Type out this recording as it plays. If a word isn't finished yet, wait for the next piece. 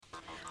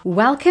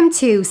Welcome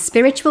to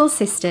Spiritual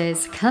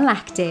Sisters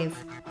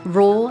Collective,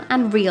 Raw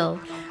and Real,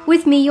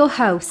 with me, your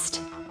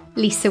host,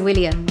 Lisa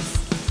Williams.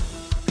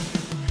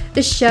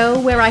 The show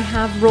where I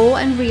have raw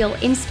and real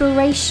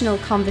inspirational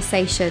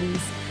conversations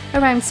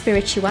around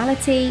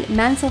spirituality,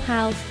 mental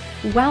health,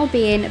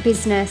 well-being,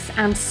 business,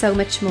 and so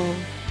much more.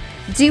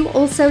 Do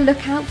also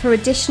look out for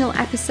additional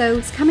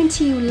episodes coming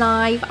to you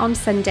live on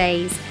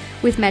Sundays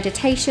with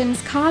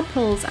meditations, card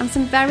pulls, and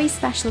some very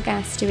special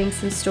guests doing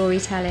some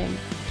storytelling.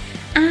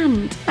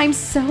 And I'm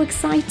so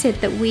excited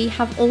that we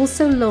have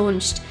also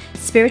launched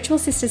Spiritual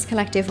Sisters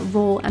Collective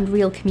Raw and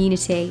Real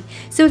Community.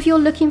 So if you're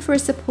looking for a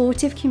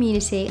supportive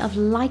community of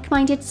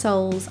like-minded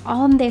souls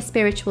on their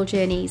spiritual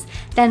journeys,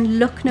 then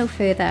look no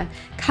further.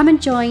 Come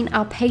and join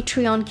our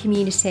Patreon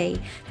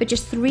community for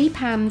just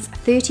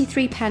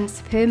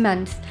 £3.33 per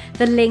month.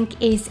 The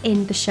link is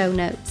in the show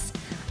notes.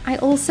 I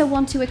also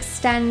want to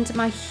extend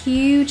my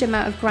huge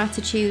amount of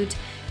gratitude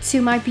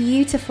to my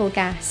beautiful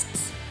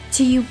guests,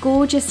 to you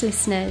gorgeous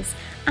listeners,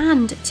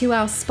 and to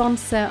our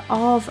sponsor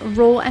of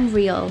Raw and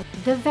Real,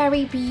 the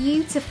very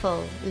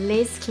beautiful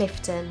Liz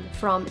Clifton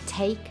from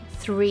Take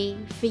 3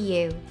 for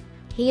You.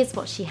 Here's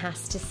what she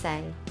has to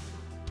say.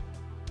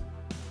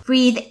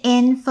 Breathe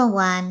in for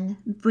 1,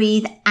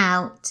 breathe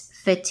out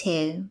for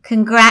 2.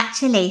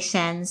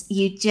 Congratulations,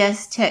 you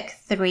just took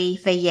 3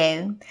 for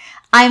you.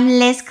 I'm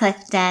Liz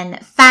Clifton,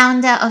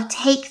 founder of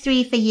Take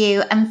 3 for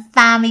You and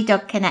Family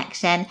Dog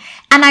Connection,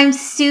 and I'm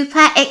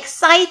super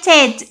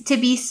excited to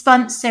be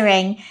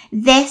sponsoring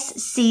this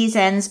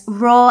season's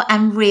Raw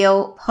and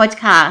Real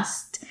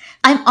podcast.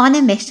 I'm on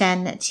a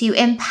mission to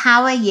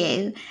empower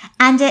you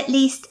and at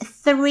least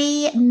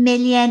 3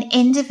 million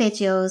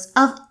individuals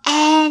of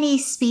any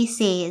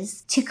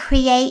species to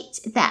create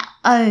their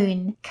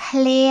own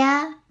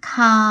clear,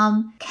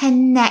 calm,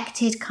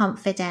 connected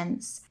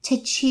confidence, to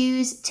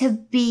choose to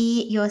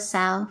be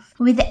yourself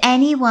with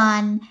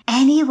anyone,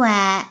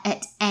 anywhere,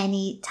 at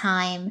any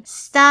time,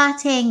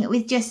 starting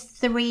with just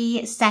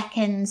 3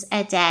 seconds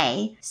a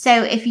day.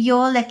 So if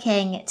you're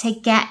looking to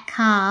get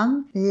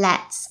calm,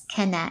 let's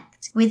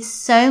connect. With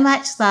so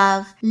much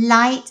love,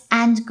 light,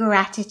 and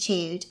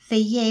gratitude for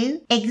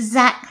you,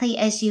 exactly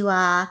as you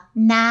are,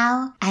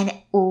 now and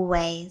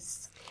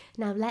always.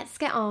 Now let's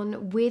get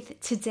on with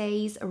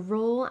today's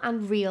raw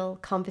and real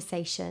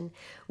conversation.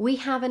 We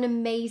have an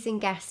amazing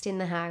guest in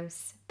the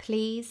house.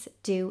 Please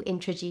do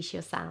introduce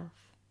yourself.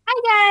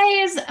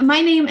 Hi guys,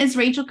 my name is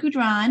Rachel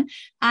Coudron.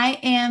 I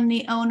am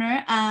the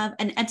owner of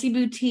an Etsy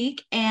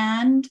boutique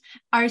and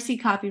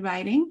RC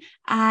copywriting.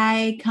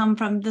 I come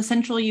from the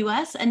central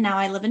US and now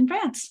I live in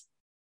France.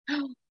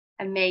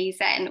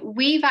 Amazing.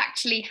 We've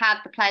actually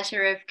had the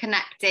pleasure of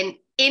connecting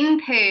in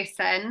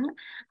person,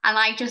 and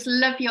I just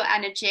love your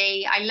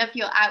energy. I love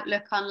your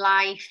outlook on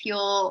life.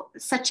 You're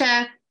such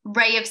a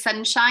ray of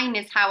sunshine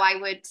is how I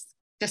would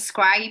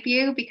describe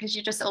you, because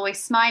you're just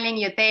always smiling.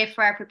 You're there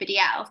for everybody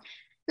else.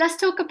 Let's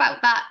talk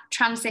about that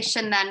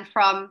transition then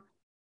from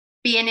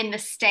being in the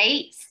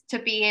States to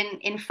being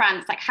in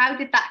France. Like, how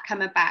did that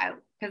come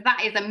about? Because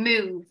that is a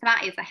move.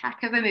 That is a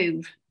heck of a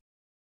move.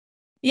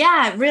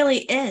 Yeah, it really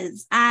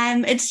is.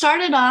 It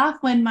started off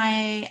when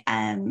my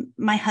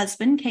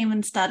husband came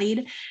and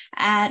studied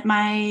at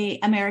my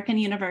American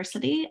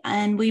university,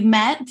 and we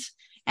met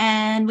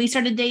and we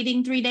started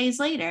dating 3 days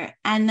later.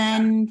 And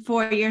then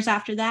 4 years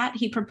after that,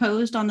 he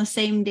proposed on the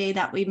same day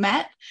that we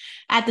met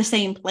at the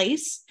same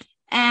place.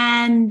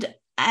 And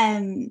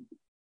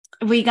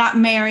we got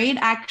married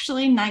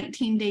actually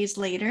 19 days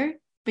later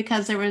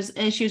because there was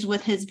issues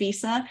with his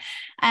visa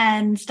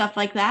and stuff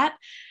like that.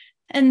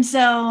 And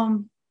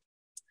so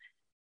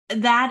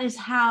that is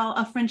how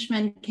a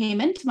Frenchman came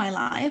into my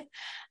life.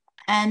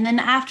 And then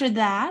after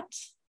that,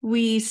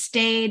 we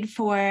stayed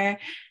for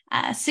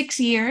 6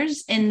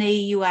 years in the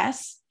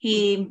US.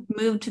 He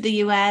moved to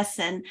the US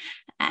and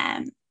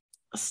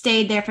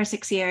stayed there for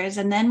 6 years.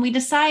 And then we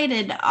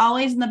decided,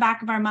 always in the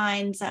back of our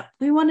minds, that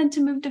we wanted to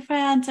move to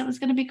France. It was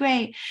going to be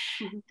great.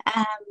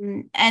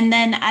 And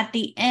then at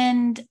the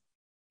end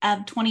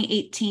of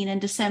 2018 in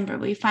December,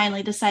 we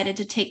finally decided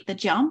to take the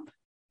jump.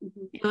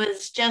 It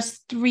was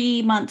just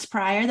 3 months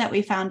prior that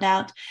we found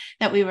out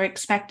that we were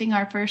expecting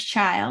our first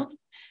child,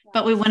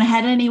 but we went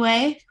ahead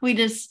anyway. We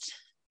just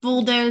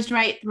bulldozed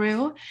right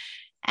through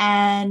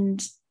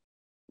and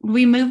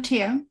we moved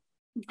here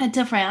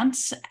to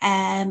France.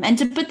 And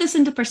to put this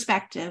into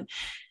perspective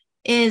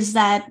is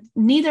that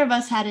neither of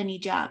us had any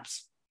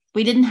jobs.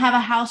 We didn't have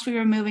a house we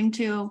were moving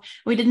to.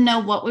 We didn't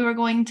know what we were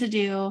going to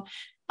do.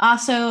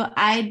 Also,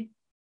 I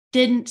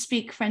didn't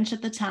speak French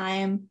at the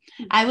time.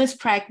 I was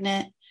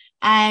pregnant.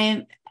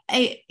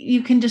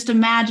 You can just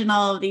imagine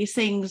all of these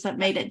things that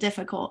made it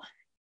difficult.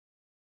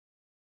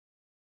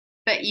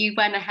 But you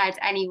went ahead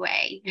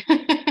anyway.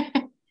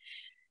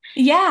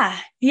 Yeah,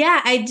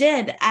 I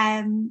did.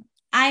 I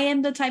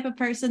am the type of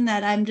person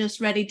that I'm just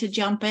ready to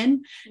jump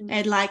in.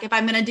 And like, if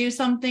I'm going to do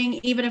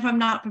something, even if I'm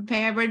not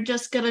prepared, we're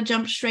just going to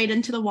jump straight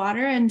into the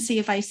water and see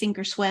if I sink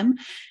or swim.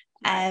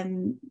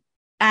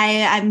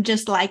 I'm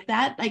just like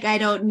that. Like, I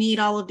don't need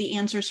all of the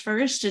answers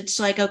first. It's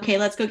like, okay,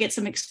 let's go get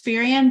some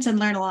experience and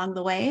learn along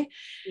the way.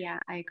 Yeah,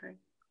 I agree.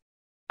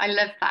 I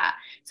love that.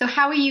 So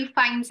how are you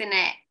finding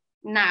it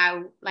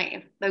now? Like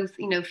if those,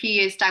 few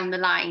years down the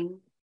line,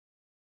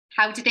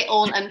 how did it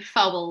all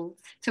unfold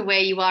to where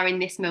you are in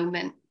this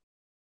moment?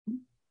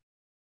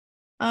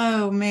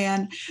 Oh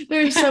man,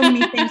 there's so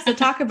many things to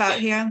talk about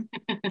here.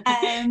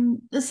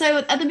 So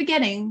at the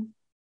beginning,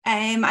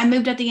 I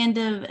moved at the end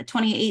of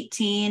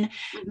 2018,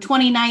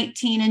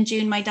 2019 in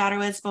June, my daughter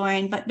was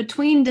born. But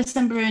between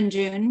December and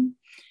June,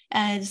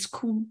 is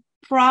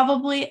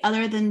probably,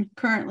 other than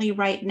currently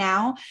right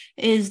now,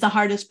 is the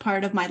hardest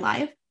part of my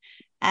life.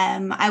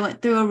 I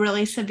went through a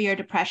really severe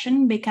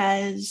depression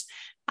because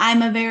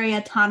I'm a very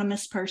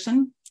autonomous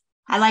person.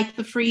 I like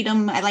the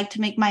freedom. I like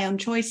to make my own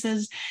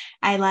choices.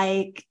 I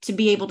like to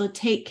be able to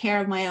take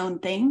care of my own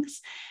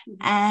things.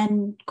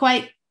 And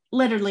quite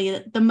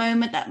literally, the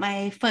moment that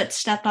my foot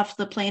stepped off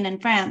the plane in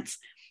France,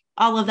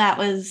 all of that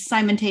was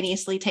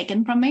simultaneously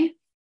taken from me.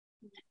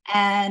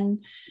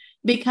 And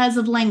because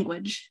of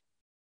language.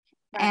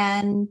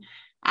 And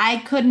I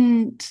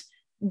couldn't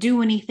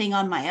do anything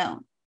on my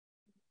own.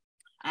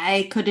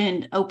 I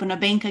couldn't open a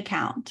bank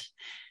account.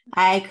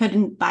 I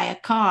couldn't buy a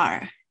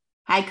car.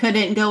 I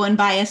couldn't go and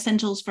buy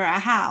essentials for a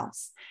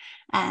house,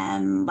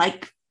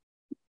 like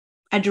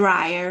a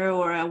dryer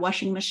or a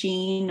washing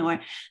machine or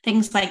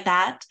things like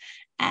that.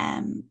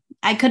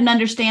 I couldn't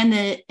understand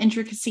the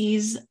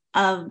intricacies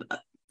of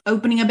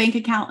opening a bank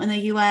account in the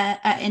U.S.,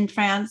 in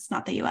France,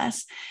 not the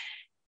U.S.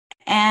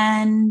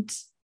 And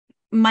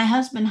my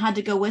husband had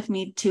to go with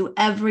me to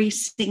every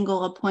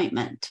single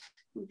appointment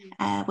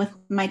with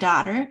my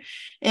daughter.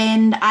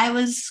 And I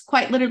was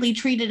quite literally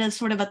treated as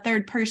sort of a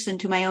third person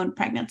to my own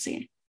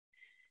pregnancy.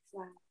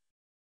 Wow.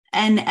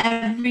 And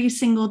every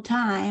single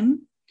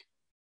time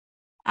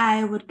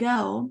I would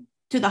go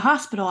to the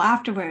hospital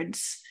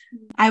afterwards,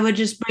 I would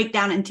just break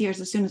down in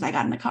tears as soon as I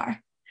got in the car,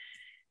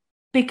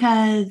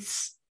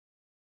 because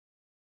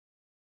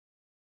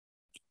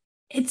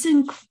it's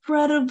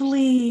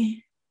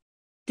incredibly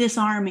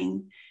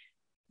disarming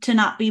to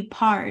not be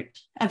part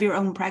of your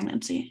own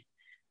pregnancy.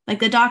 Like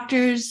the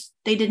doctors,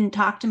 they didn't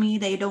talk to me.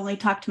 They'd only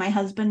talk to my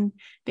husband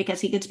because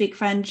he could speak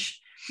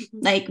French.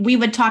 Like we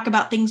would talk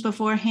about things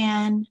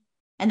beforehand,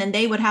 and then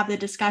they would have the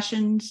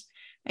discussions,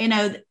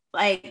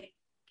 like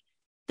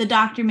the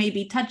doctor may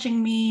be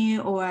touching me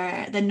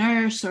or the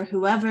nurse or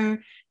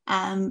whoever.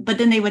 But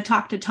then they would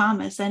talk to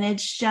Thomas, and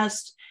it's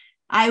just,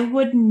 I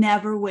would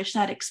never wish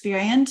that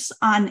experience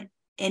on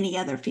any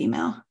other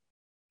female.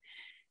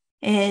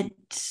 It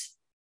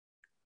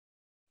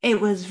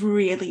was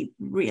really,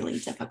 really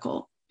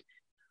difficult.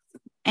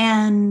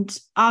 And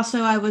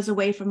also I was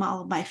away from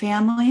all of my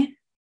family.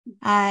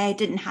 I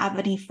didn't have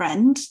any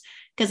friends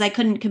because I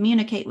couldn't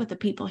communicate with the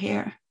people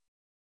here.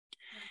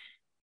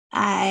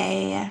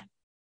 I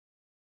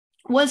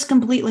was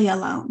completely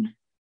alone,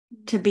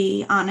 to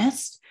be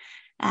honest.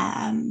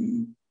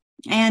 And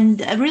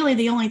really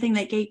the only thing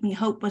that gave me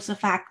hope was the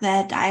fact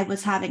that I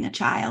was having a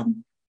child.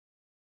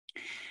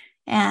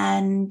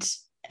 And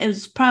it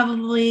was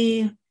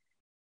probably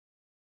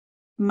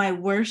my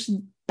worst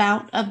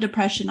bout of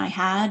depression I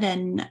had.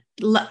 And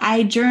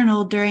I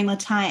journaled during that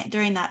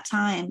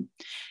time.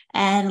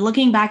 And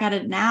looking back at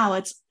it now,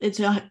 it's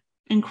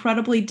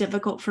incredibly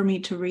difficult for me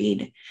to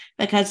read,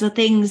 because the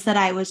things that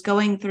I was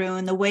going through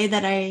and the way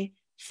that I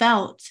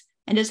felt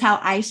and just how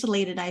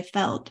isolated I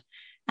felt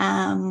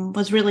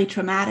was really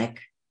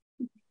traumatic.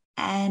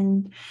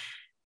 And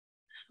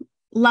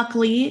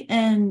luckily,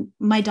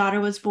 my daughter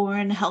was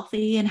born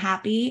healthy and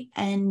happy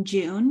in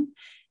June,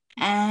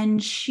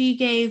 and she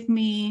gave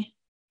me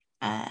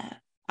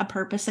a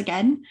purpose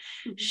again.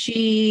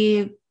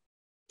 She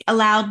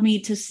allowed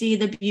me to see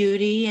the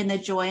beauty and the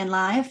joy in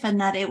life,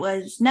 and that it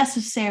was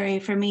necessary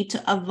for me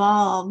to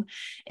evolve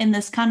in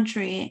this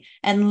country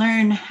and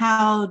learn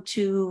how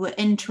to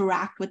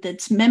interact with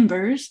its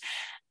members,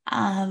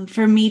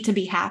 for me to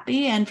be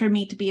happy and for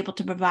me to be able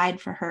to provide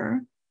for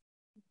her.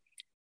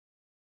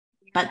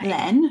 But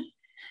then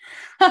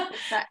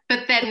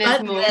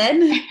there's more.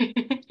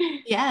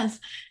 Yes,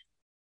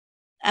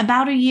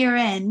 about a year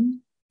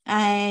in,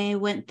 I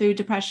went through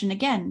depression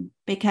again,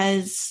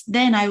 because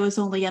then I was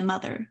only a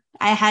mother.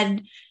 I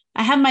had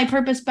my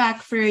purpose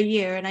back for a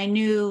year, and I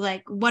knew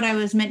like what I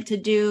was meant to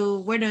do.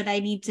 Where did I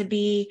need to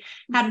be?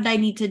 How did I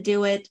need to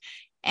do it?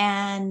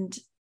 And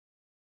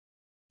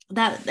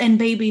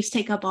babies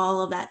take up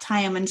all of that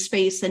time and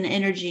space and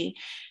energy.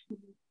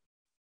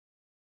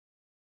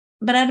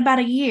 But at about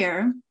a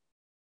year,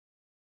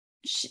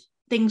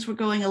 things were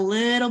going a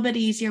little bit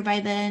easier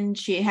by then.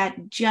 She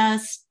had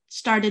just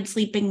started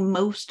sleeping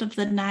most of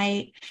the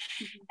night.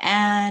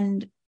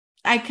 And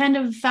I kind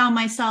of found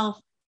myself,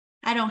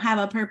 I don't have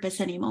a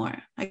purpose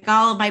anymore. Like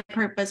all of my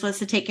purpose was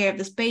to take care of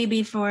this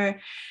baby for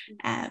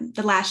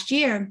the last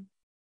year.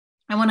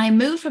 And when I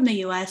moved from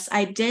the US,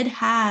 I did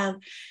have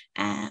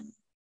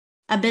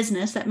a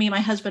business that me and my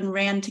husband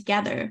ran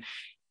together.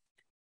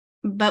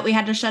 But we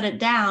had to shut it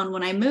down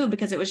when I moved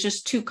because it was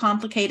just too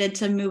complicated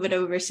to move it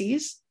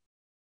overseas.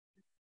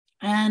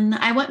 And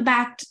I went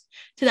back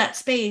to that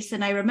space,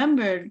 and I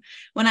remembered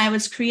when I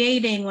was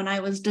creating, when I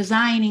was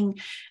designing,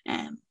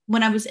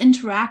 when I was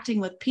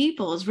interacting with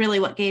people is really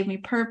what gave me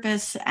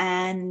purpose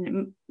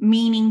and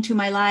meaning to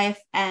my life.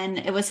 And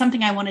it was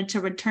something I wanted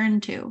to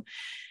return to.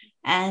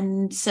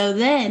 And so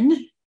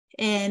then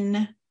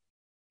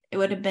it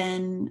would have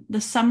been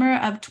the summer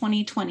of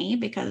 2020,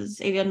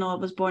 because even though I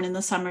was born in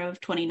the summer of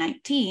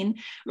 2019,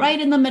 right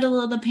in the middle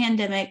of the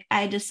pandemic,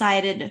 I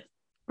decided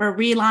we're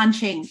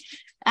relaunching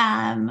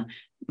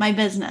my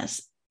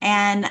business.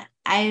 And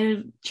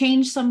I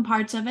changed some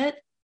parts of it,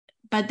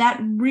 but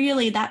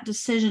that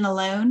decision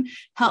alone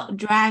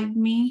helped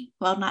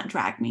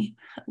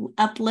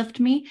uplift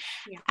me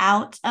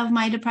out of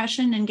my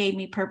depression and gave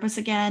me purpose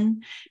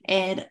again.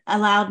 It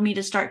allowed me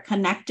to start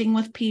connecting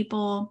with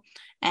people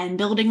and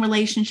building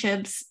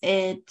relationships.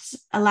 It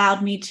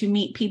allowed me to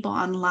meet people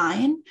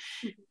online.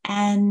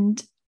 And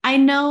I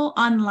know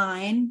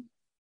online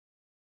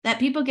that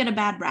people get a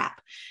bad rap,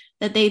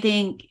 that they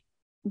think,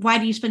 why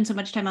do you spend so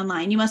much time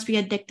online? You must be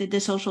addicted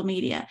to social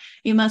media.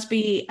 You must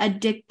be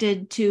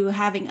addicted to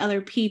having other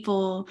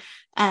people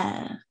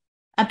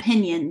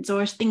opinions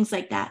or things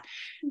like that.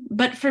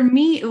 But for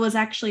me, it was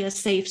actually a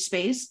safe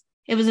space.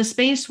 It was a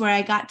space where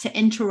I got to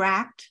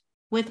interact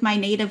with my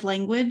native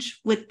language,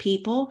 with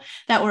people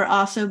that were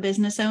also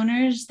business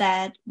owners,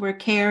 that were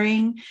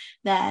caring,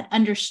 that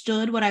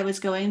understood what I was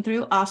going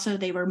through. Also,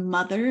 they were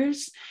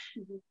mothers.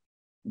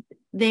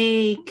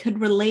 They could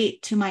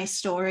relate to my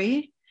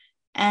story.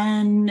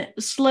 And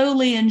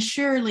slowly and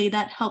surely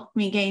that helped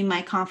me gain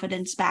my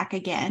confidence back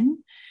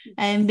again.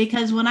 And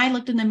because when I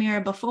looked in the mirror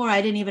before,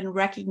 I didn't even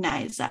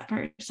recognize that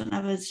person.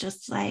 I was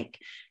just like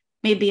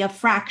maybe a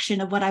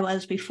fraction of what I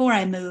was before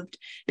I moved,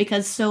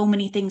 because so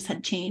many things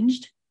had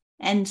changed.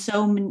 And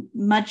so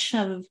much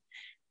of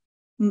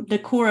the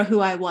core of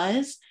who I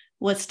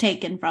was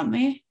taken from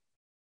me.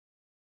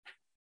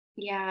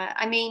 Yeah,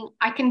 I mean,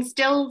 I can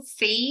still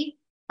see,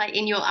 like,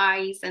 in your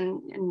eyes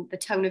and the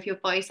tone of your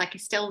voice, like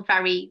it's still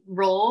very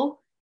raw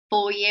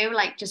for you,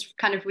 like just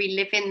kind of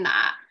reliving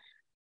that.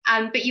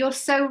 But you're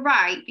so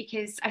right,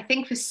 because I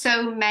think for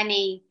so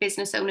many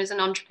business owners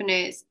and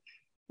entrepreneurs,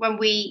 when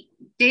we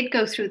did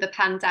go through the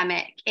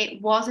pandemic,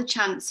 it was a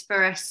chance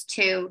for us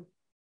to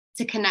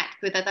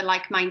connect with other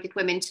like-minded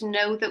women, to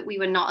know that we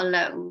were not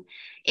alone.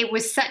 It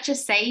was such a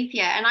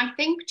savior. And I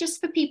think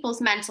just for people's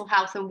mental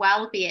health and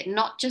well-being,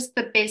 not just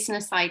the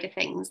business side of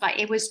things, like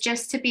it was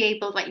just to be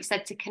able, like you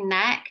said, to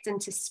connect and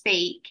to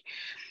speak.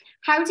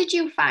 How did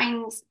you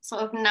find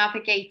sort of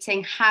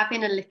navigating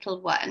having a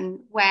little one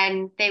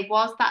when there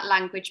was that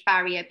language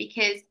barrier?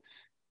 Because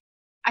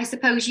I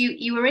suppose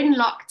you were in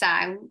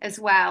lockdown as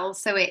well,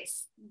 so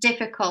it's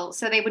difficult.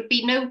 So there would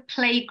be no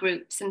play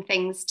groups and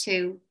things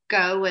to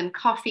go, and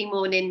coffee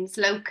mornings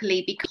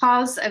locally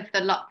because of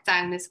the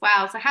lockdown as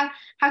well. So how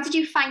did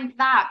you find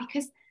that?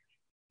 Because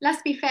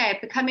let's be fair,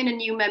 becoming a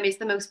new mum is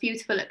the most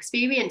beautiful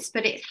experience,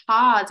 but it's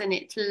hard and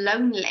it's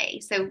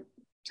lonely. So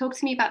talk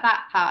to me about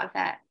that part of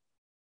it.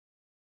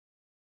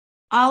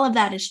 All of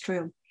that is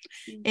true.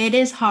 It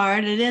is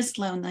hard. It is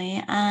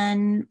lonely.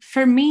 And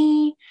for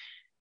me,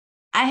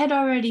 I had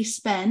already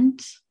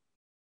spent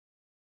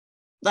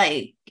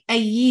like a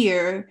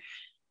year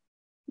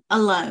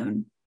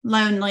alone,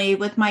 lonely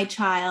with my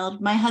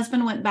child. My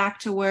husband went back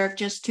to work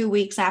just 2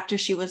 weeks after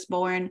she was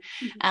born.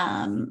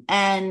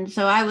 And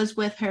so I was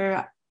with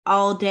her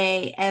all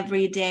day,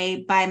 every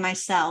day by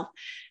myself,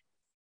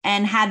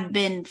 and had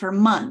been for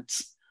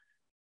months.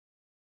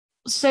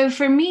 So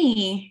for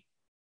me,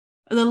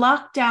 the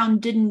lockdown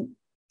didn't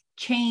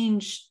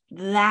change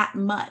that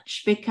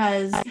much,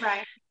 because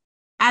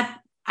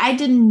I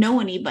didn't know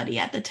anybody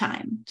at the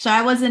time. So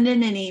I wasn't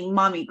in any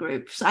mommy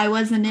groups. I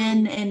wasn't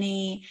in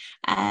any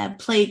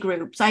play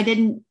groups. I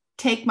didn't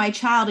take my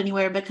child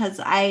anywhere, because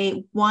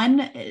it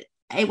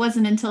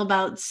wasn't until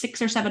about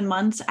 6 or 7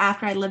 months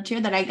after I lived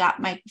here that I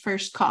got my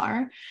first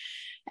car.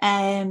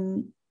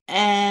 And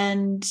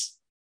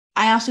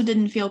I also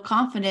didn't feel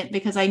confident,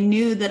 because I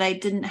knew that I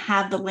didn't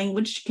have the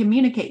language to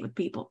communicate with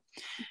people.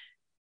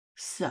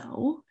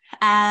 So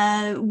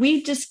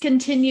we just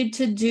continued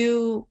to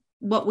do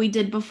what we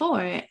did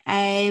before.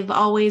 I've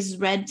always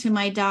read to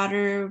my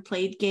daughter,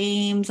 played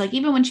games, like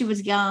even when she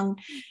was young,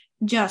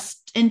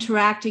 just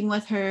interacting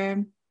with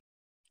her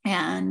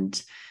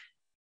and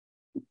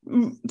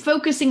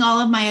focusing all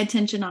of my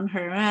attention on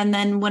her. And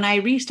then when I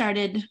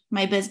restarted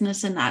my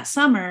business in that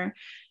summer,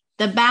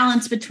 the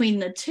balance between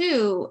the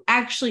two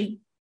actually,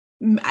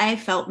 I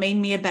felt, made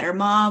me a better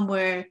mom,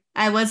 where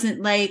I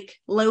wasn't like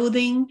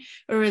loathing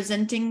or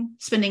resenting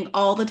spending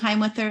all the time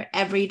with her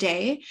every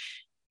day,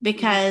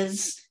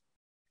 because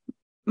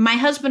my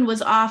husband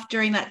was off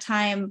during that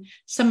time,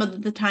 some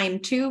of the time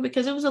too,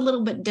 because it was a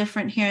little bit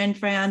different here in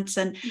France.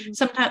 And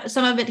sometimes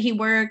some of it he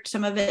worked,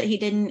 some of it he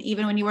didn't.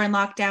 Even when you were in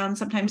lockdown,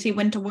 sometimes he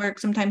went to work,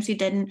 sometimes he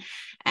didn't.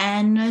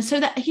 And so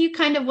that he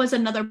kind of was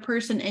another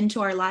person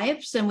into our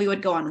lives, and we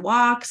would go on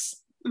walks.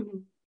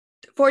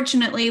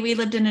 Fortunately, we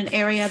lived in an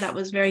area that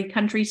was very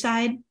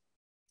countryside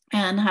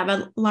and have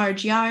a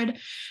large yard,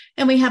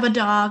 and we have a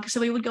dog.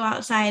 So we would go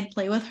outside,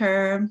 play with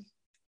her,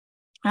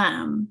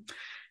 and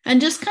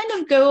just kind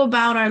of go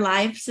about our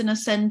lives in a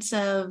sense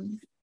of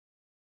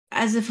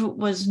as if it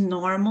was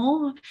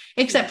normal,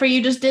 except for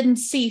you just didn't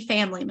see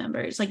family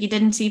members. Like you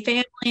didn't see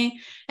family,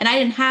 and I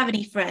didn't have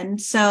any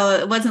friends. So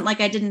it wasn't like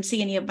I didn't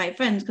see any of my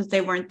friends because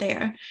they weren't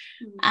there.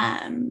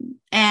 And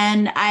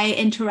I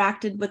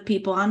interacted with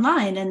people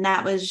online, and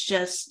that was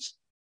just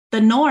the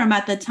norm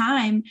at the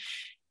time.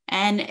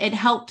 And it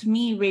helped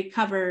me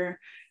recover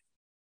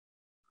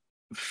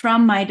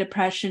from my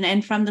depression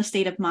and from the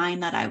state of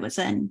mind that I was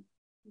in.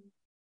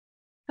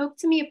 Talk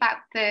to me about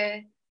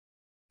the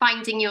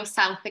finding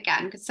yourself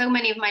again, because so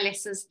many of my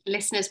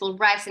listeners will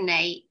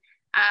resonate,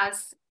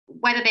 as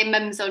whether they're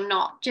mums or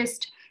not.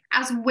 Just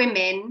as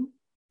women,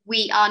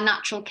 we are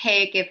natural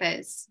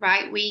caregivers,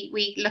 right?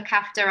 We look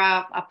after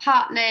our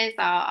partners,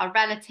 our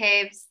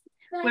relatives.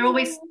 We're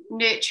always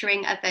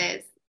nurturing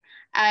others.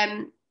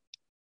 And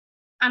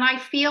I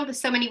feel that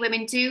so many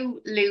women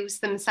do lose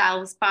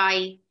themselves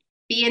by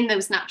being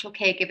those natural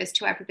caregivers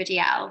to everybody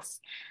else.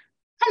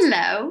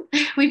 Hello,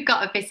 we've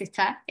got a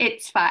visitor.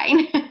 It's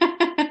fine.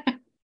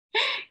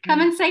 Come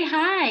and say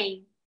hi.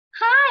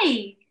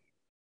 Hi.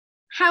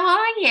 How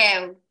are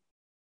you?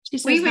 She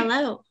says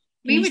hello.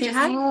 We were just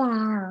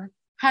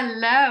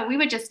hello. We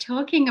were just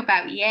talking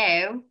about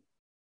you.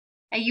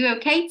 Are you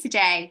okay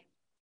today?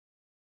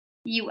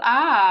 You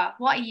are.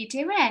 What are you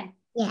doing?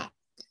 Yeah.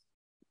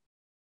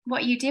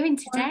 What are you doing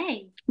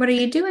today? What are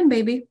you doing,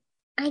 baby?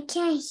 I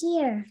can't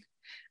hear.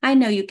 I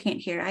know you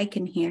can't hear. I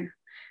can hear.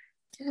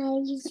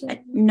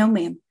 No,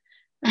 ma'am.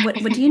 What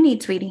do you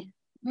need, sweetie?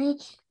 I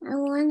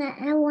want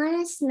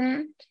a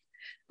snack.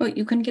 Oh,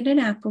 you can get an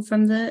apple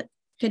from the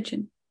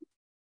kitchen.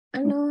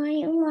 No,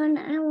 I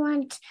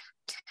want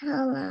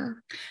Tella.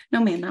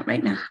 No, ma'am, not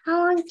right now. I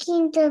want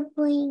Kinder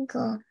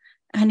Bueno.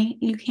 Honey,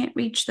 you can't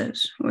reach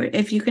those. Or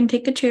if you can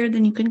take a chair,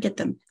 then you can get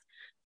them.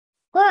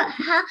 Well,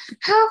 how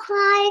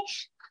high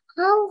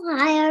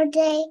are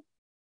they?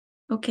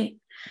 Okay.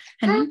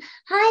 Honey?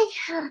 How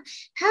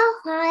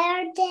high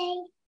are they?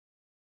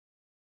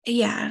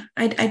 Yeah,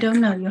 I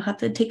don't know. You'll have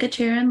to take a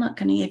chair and look,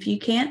 honey. If you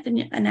can't, then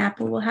an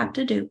apple will have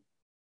to do.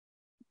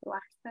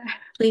 Bless her.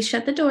 Please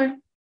shut the door.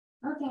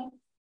 Okay.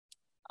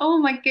 Oh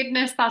my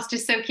goodness, that's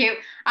just so cute.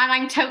 And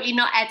I'm totally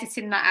not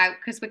editing that out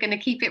because we're going to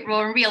keep it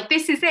raw and real.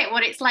 This is it,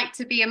 what it's like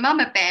to be a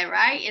mama bear,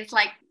 right? It's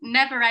like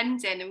never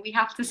ending, and we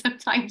have to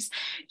sometimes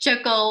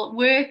juggle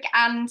work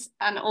and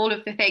all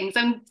of the things.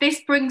 And this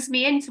brings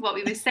me into what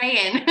we were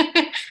saying.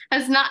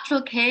 As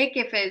natural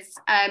caregivers,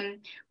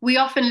 we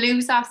often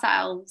lose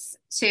ourselves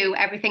to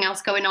everything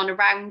else going on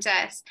around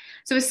us.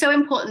 So it's so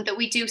important that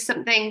we do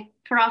something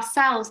for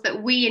ourselves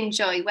that we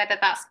enjoy, whether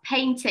that's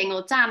painting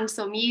or dance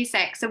or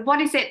music. So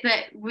what is it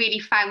that really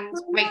found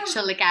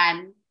Rachel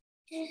again?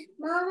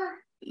 Mama.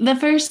 The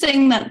first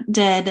thing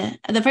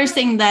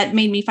that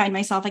made me find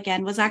myself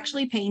again was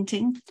actually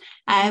painting.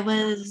 I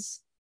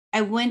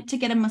went to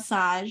get a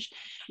massage,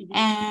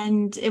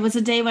 and it was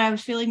a day where I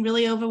was feeling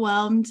really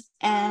overwhelmed,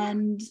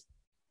 and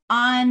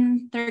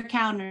on their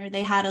counter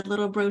they had a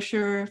little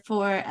brochure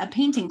for a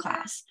painting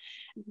class.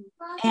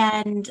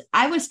 And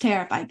I was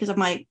terrified because I'm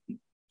like,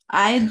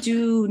 I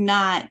do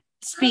not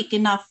speak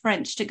enough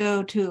French to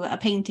go to a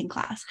painting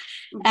class.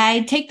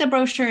 I take the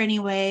brochure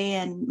anyway,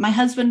 and my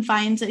husband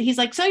finds it. He's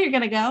like, so you're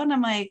gonna go? And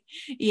I'm like,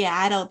 yeah,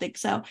 I don't think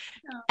so.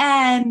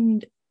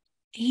 And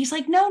he's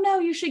like, no,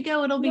 you should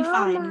go, it'll be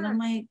fine. And I'm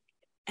like,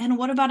 and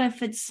what about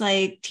if it's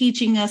like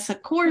teaching us a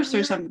course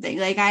or something?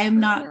 Like, I am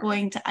not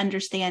going to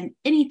understand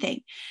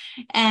anything.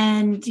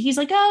 And he's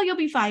like, oh, you'll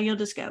be fine, you'll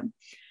just go.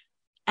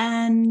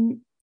 And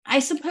I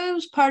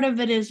suppose part of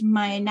it is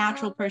my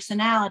natural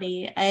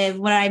personality.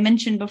 What I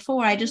mentioned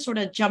before, I just sort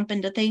of jump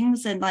into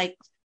things and like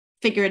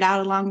figure it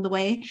out along the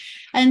way.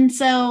 And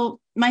so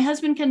my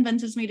husband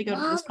convinces me to go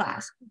to this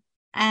class,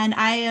 and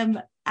I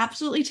am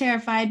absolutely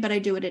terrified, but I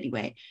do it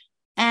anyway.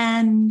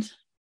 And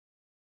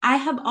I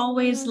have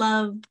always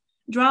loved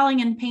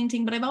drawing and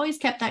painting, but I've always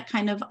kept that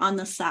kind of on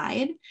the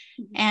side.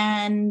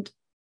 And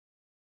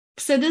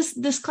so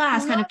this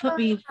class kind of put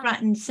me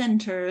front and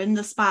center in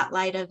the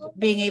spotlight of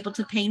being able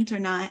to paint or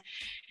not.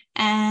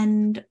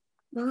 And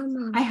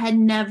I had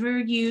never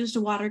used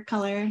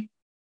watercolor,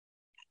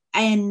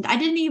 and I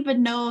didn't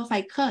even know if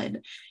I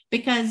could,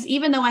 because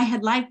even though I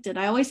had liked it,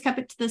 I always kept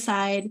it to the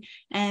side.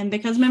 And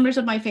because members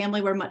of my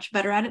family were much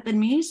better at it than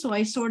me, so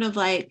I sort of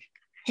like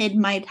hid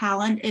my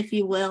talent, if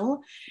you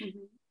will.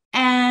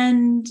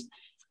 And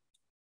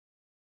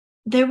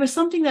there was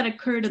something that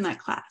occurred in that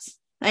class.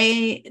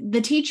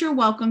 The teacher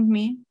welcomed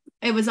me.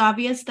 It was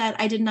obvious that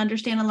I didn't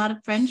understand a lot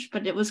of French,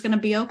 but it was going to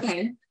be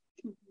okay.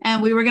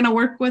 And we were going to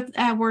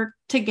work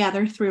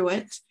together through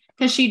it,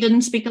 because she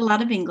didn't speak a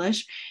lot of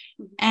English.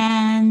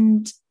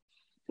 And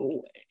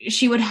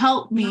she would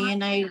help me.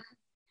 And I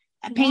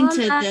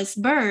painted this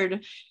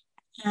bird.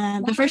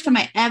 The first time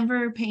I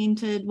ever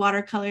painted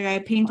watercolor, I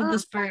painted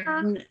this bird,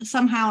 and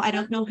somehow, I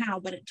don't know how,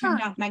 but it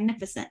turned out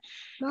magnificent.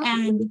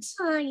 And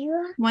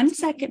one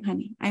second,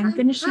 honey, I'm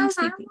finishing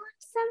speaking.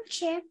 Some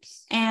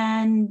chips.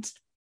 And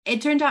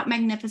it turned out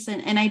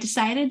magnificent. And I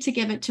decided to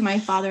give it to my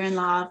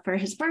father-in-law for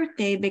his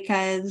birthday,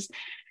 because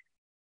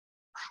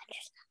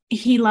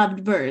he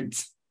loved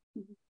birds.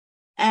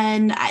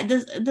 And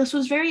this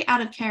was very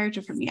out of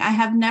character for me. I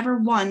have never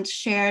once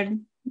shared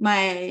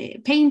my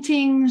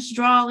paintings,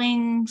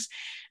 drawings,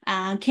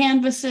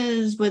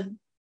 canvases with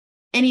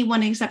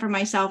anyone except for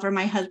myself or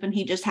my husband.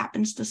 He just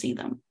happens to see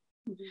them.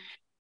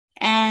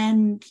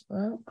 And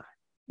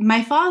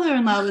my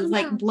father-in-law was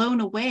like blown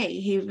away.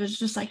 He was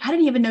just like, I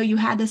didn't even know you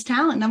had this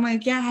talent. And I'm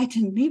like, yeah, I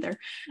didn't either.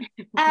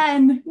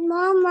 And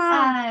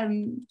Mama.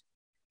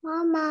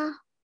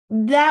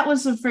 that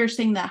was the first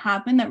thing that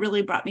happened that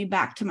really brought me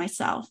back to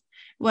myself.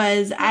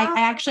 Was I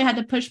actually had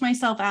to push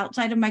myself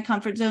outside of my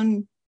comfort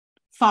zone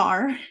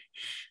far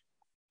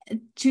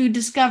to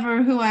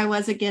discover who I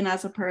was again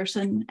as a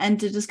person and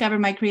to discover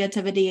my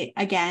creativity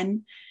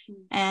again.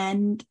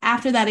 And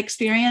after that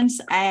experience,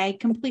 I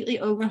completely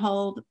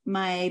overhauled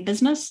my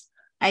business.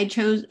 I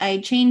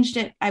changed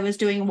it. I was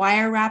doing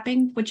wire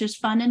wrapping, which is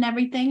fun and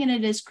everything, and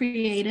it is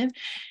creative,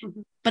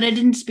 but it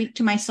didn't speak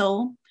to my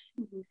soul.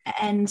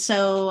 And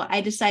so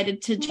I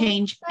decided to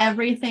change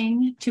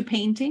everything to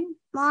painting.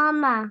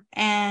 Mama.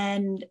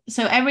 And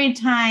so every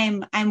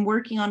time I'm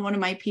working on one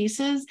of my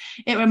pieces,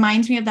 it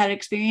reminds me of that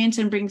experience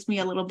and brings me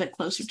a little bit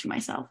closer to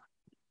myself.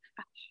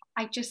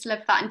 I just love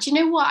that. And do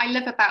you know what I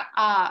love about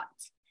art?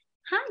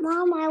 Hi.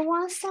 Mom, I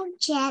want some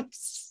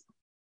chips.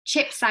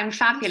 Chips sound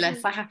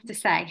fabulous, I have to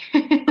say.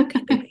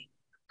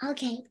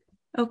 Okay.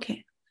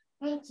 Okay.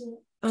 Thank you.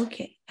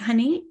 Okay.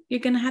 Honey, you're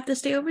going to have to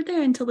stay over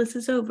there until this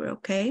is over,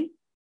 okay?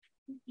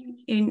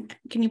 And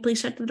can you please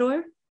shut the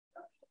door?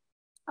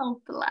 Oh,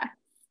 bless.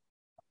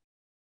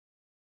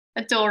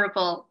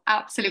 Adorable.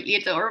 Absolutely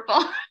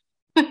adorable.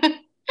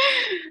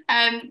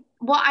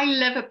 What I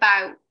love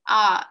about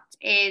art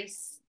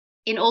is,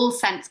 in all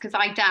sense, because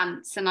I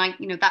dance and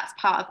that's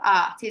part of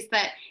art, is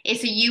that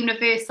it's a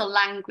universal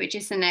language,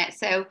 isn't it?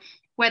 So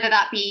whether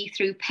that be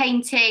through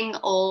painting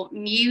or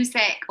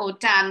music or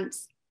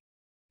dance,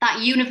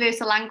 that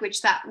universal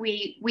language that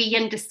we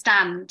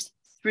understand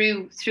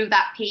through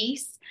that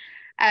piece,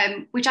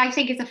 which I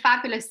think is a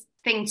fabulous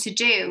thing to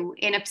do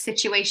in a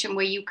situation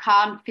where you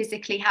can't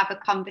physically have a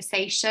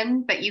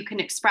conversation, but you can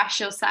express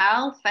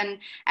yourself and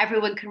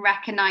everyone can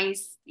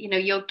recognize,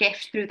 your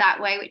gift through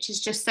that way, which is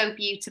just so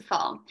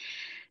beautiful.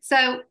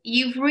 So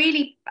you've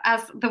really,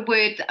 as the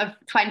word of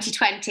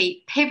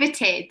 2020,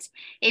 pivoted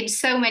in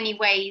so many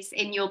ways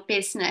in your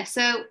business.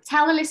 So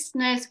tell the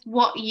listeners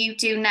what you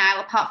do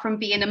now, apart from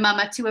being a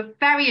mama to a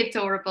very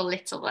adorable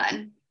little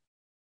one.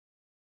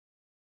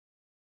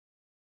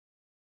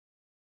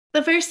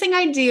 The first thing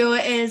I do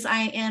is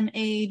I am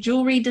a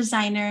jewelry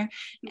designer,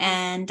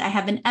 and I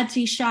have an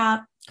Etsy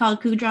shop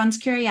called Coudron's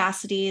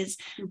Curiosities.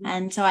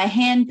 And so I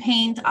hand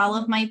paint all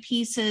of my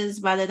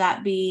pieces, whether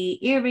that be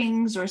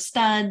earrings or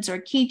studs or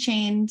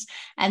keychains,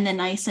 and then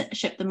I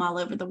ship them all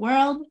over the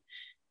world.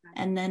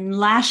 And then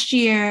last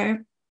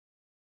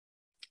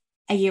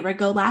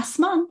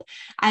month,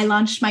 I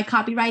launched my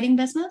copywriting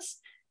business.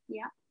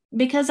 Yeah.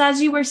 Because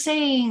as you were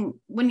saying,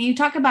 when you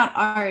talk about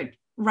art,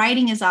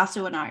 writing is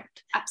also an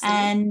art.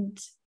 Absolutely.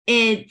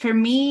 And for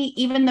me,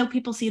 even though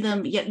people see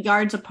them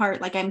yards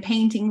apart, like I'm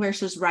painting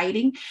versus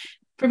writing,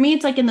 for me,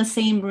 it's like in the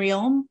same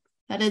realm,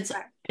 that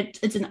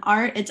it's an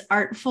art. It's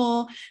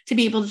artful to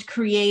be able to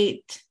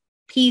create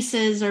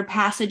pieces or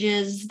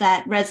passages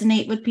that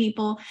resonate with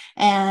people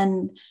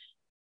and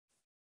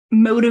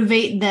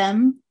motivate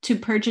them to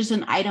purchase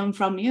an item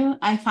from you.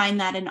 I find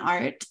that in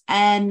art.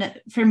 And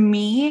for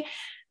me,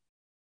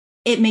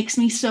 it makes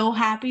me so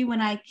happy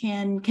when I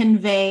can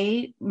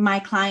convey my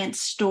clients'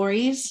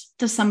 stories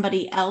to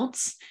somebody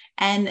else,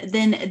 and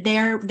then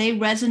they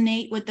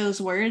resonate with those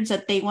words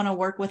that they want to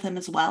work with them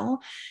as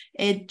well.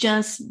 It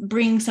just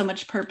brings so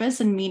much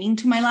purpose and meaning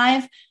to my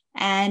life,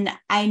 and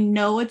I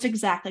know it's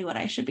exactly what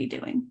I should be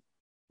doing.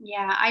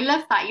 Yeah, I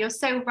love that. You're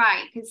so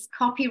right, because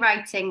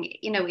copywriting,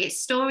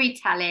 it's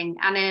storytelling,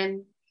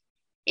 and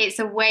it's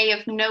a way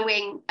of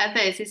knowing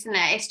others, isn't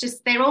it? It's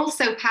just, they're all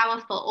so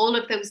powerful. All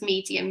of those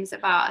mediums of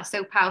art are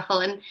so powerful.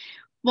 And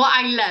what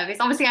I love is,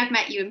 obviously I've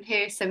met you in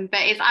person,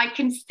 but is I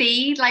can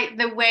see like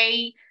the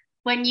way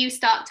when you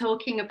start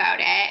talking about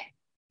it,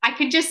 I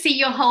can just see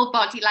your whole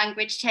body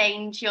language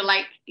change. You're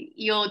like,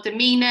 your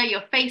demeanor,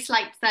 your face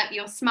lights up,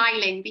 you're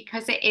smiling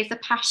because it is a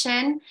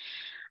passion.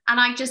 And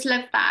I just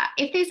love that.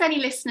 If there's any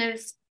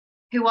listeners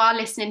who are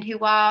listening, who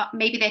are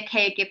maybe they're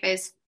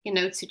caregivers,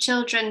 to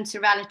children, to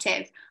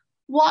relatives,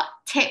 what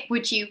tip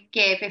would you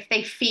give if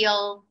they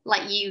feel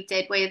like you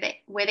did,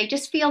 where they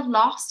just feel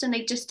lost and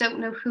they just don't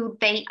know who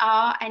they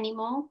are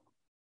anymore?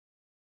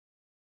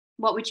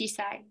 What would you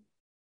say?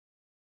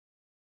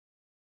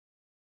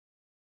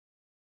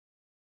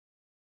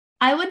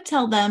 I would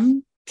tell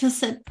them to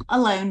sit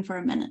alone for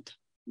a minute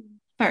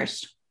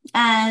first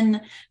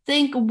and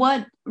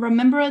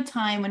remember a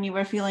time when you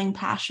were feeling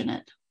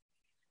passionate,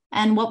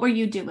 and what were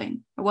you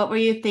doing, or what were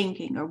you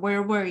thinking, or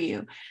where were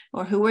you,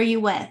 or who were you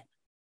with?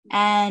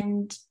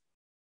 And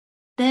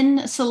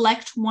then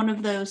select one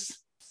of those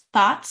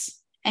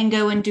thoughts and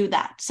go and do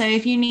that. So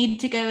if you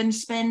need to go and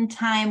spend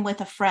time with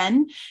a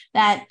friend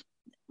that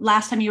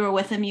last time you were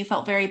with him, you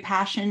felt very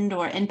passionate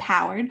or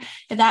empowered.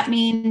 If that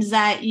means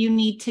that you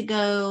need to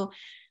go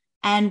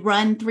and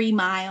run 3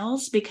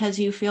 miles because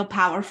you feel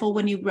powerful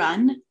when you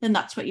run, then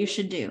that's what you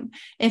should do.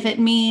 If it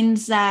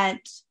means that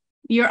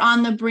you're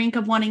on the brink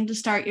of wanting to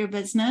start your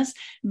business,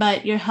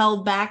 but you're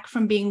held back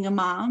from being a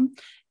mom,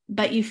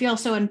 but you feel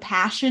so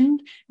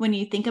impassioned when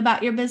you think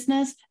about your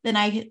business, then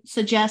I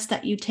suggest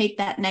that you take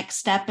that next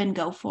step and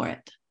go for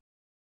it.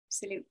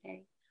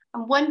 Absolutely.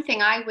 And one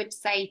thing I would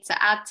say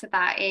to add to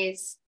that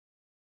is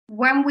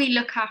when we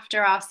look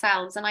after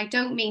ourselves, and I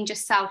don't mean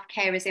just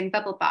self-care as in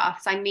bubble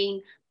baths, I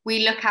mean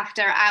we look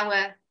after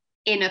our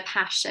inner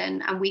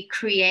passion and we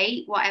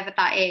create whatever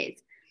that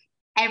is,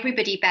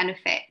 everybody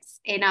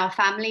benefits in our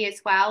family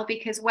as well,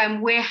 because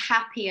when we're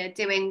happier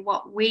doing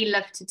what we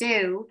love to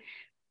do,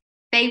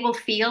 they will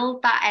feel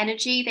that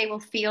energy, they will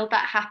feel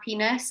that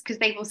happiness because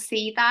they will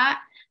see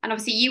that. And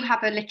obviously you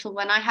have a little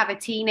one, I have a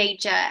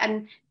teenager,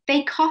 and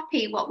they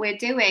copy what we're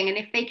doing. And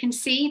if they can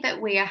see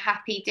that we are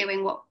happy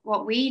doing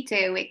what we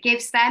do, it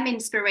gives them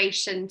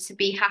inspiration to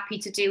be happy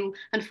to do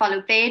and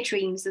follow their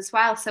dreams as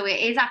well. So it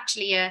is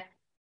actually a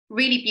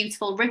really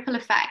beautiful ripple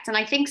effect. And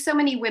I think so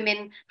many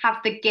women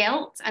have the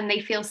guilt and they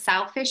feel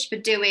selfish for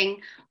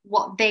doing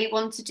what they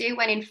want to do,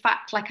 when in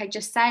fact, like I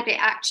just said, it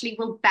actually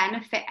will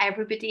benefit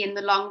everybody in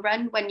the long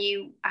run when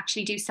you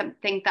actually do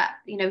something that,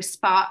 you know,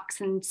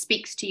 sparks and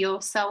speaks to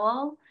your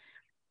soul.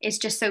 It's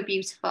just so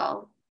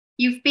beautiful.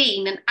 You've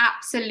been an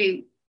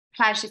absolute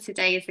pleasure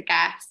today as a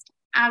guest,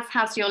 as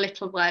has your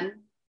little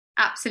one.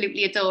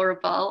 Absolutely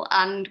adorable.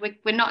 And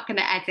we're not going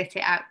to edit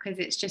it out because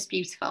it's just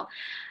beautiful.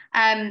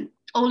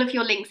 All of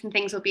your links and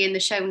things will be in the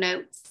show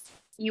notes.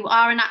 You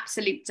are an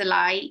absolute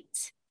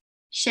delight,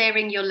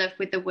 sharing your love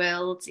with the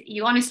world.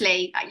 You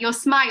honestly, your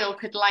smile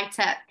could light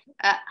up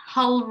a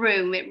whole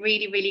room. It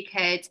really, really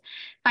could.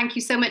 Thank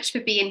you so much for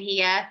being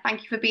here.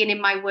 Thank you for being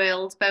in my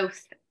world,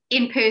 both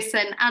in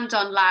person and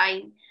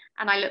online.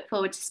 And I look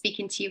forward to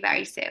speaking to you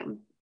very soon.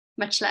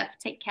 Much love.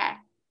 Take care.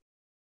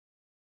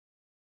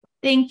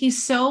 Thank you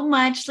so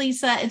much,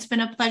 Lisa. It's been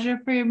a pleasure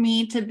for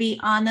me to be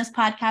on this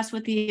podcast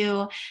with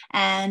you.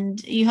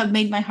 And you have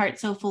made my heart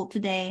so full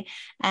today.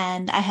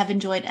 And I have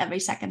enjoyed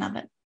every second of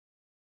it.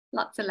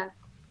 Lots of love.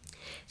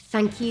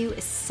 Thank you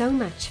so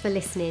much for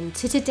listening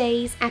to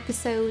today's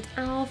episode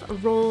of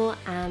Raw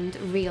and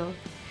Real.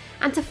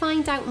 And to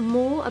find out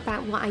more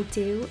about what I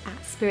do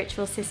at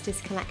Spiritual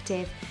Sisters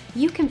Collective,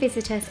 you can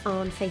visit us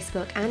on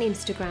Facebook and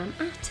Instagram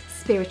at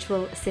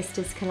Spiritual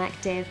Sisters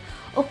Collective,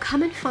 or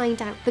come and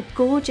find out the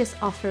gorgeous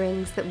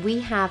offerings that we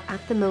have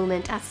at the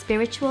moment at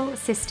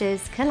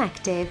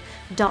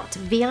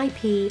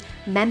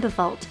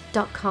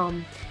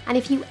spiritualsisterscollective.vipmembervault.com. And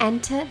if you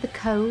enter the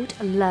code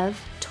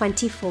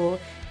LOVE24,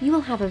 you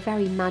will have a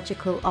very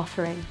magical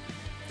offering.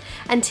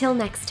 Until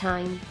next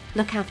time,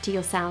 look after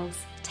yourselves.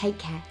 Take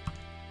care.